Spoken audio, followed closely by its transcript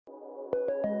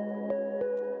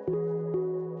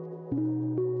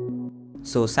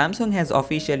So Samsung has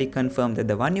officially confirmed that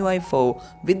the One UI 4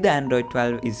 with the Android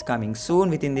 12 is coming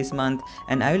soon within this month,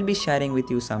 and I will be sharing with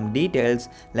you some details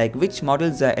like which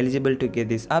models are eligible to get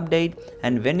this update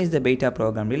and when is the beta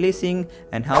program releasing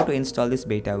and how to install this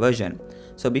beta version.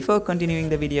 So before continuing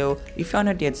the video, if you are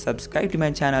not yet subscribed to my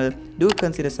channel, do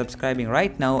consider subscribing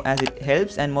right now as it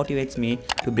helps and motivates me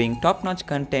to bring top-notch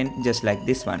content just like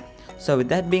this one. So with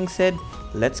that being said,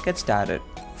 let's get started.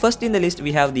 First in the list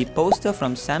we have the poster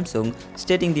from Samsung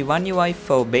stating the One UI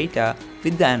 4 beta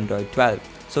with the Android 12.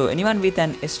 So anyone with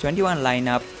an S21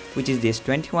 lineup, which is the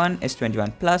S21,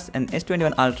 S21 Plus and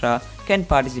S21 Ultra, can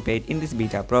participate in this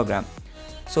beta program.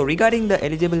 So regarding the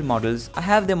eligible models, I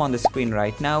have them on the screen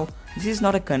right now. This is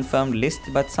not a confirmed list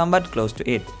but somewhat close to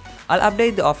it. I'll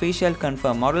update the official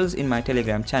confirmed models in my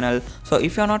Telegram channel, so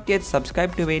if you're not yet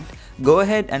subscribed to it, go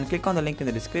ahead and click on the link in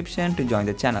the description to join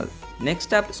the channel.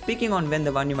 Next up, speaking on when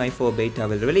the One UI 4 beta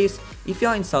will release, if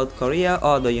you're in South Korea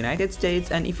or the United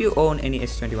States and if you own any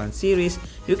S21 series,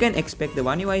 you can expect the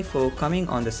One UI 4 coming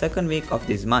on the second week of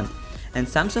this month. And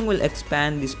Samsung will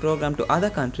expand this program to other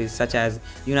countries such as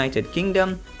United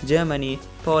Kingdom, Germany,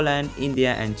 Poland,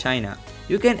 India and China.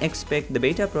 You can expect the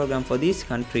beta program for this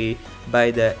country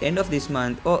by the end of this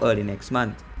month or early next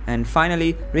month. And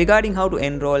finally, regarding how to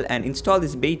enroll and install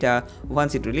this beta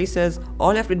once it releases,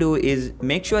 all you have to do is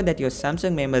make sure that your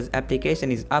Samsung members application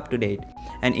is up to date.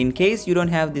 And in case you don't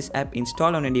have this app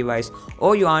installed on a device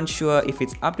or you aren't sure if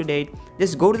it's up to date,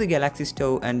 just go to the Galaxy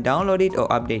Store and download it or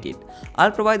update it.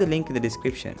 I'll provide the link in the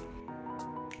description.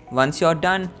 Once you're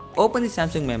done, open the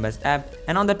Samsung members app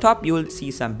and on the top you will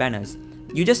see some banners.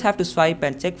 You just have to swipe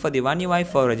and check for the One UI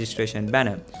 4 registration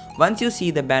banner. Once you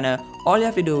see the banner, all you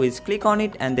have to do is click on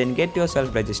it and then get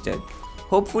yourself registered.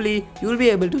 Hopefully, you will be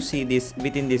able to see this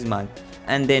within this month.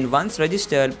 And then once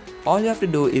registered, all you have to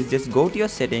do is just go to your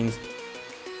settings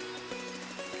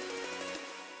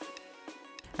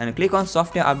and click on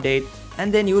software update,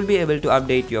 and then you will be able to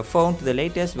update your phone to the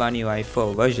latest One UI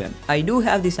 4 version. I do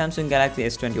have the Samsung Galaxy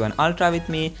S21 Ultra with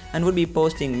me and would be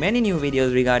posting many new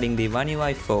videos regarding the One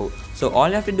UI 4. So all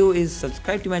you have to do is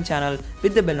subscribe to my channel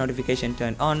with the bell notification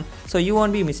turned on so you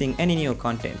won't be missing any new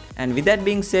content. And with that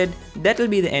being said, that will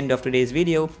be the end of today's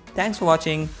video. Thanks for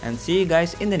watching and see you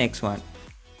guys in the next one.